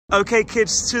Okay,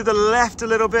 kids, to the left a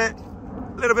little bit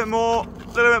more,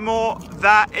 a little bit more.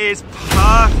 That is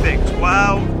perfect,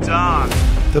 well done.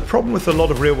 The problem with a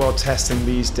lot of real-world testing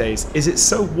these days is it's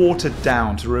so watered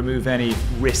down to remove any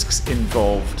risks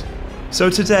involved. So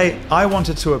today, I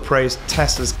wanted to appraise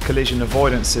Tesla's collision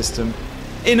avoidance system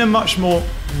in a much more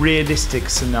realistic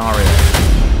scenario.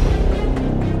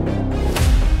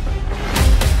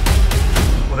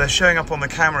 Well, they're showing up on the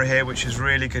camera here, which is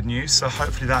really good news, so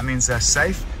hopefully that means they're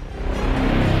safe.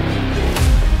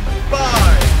 5,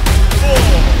 4,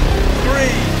 3,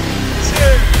 2,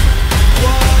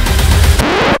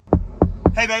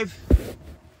 1. Hey babe,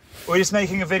 we're just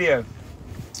making a video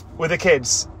with the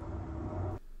kids.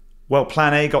 Well,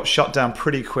 plan A got shut down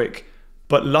pretty quick,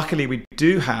 but luckily we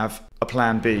do have a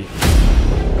plan B.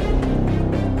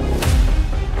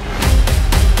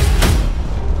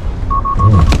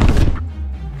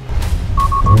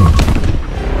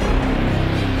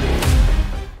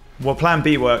 Well, plan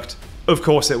B worked. Of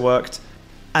course it worked.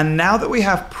 And now that we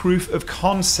have proof of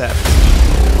concept...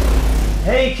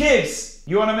 Hey kids,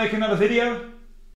 you want to make another video?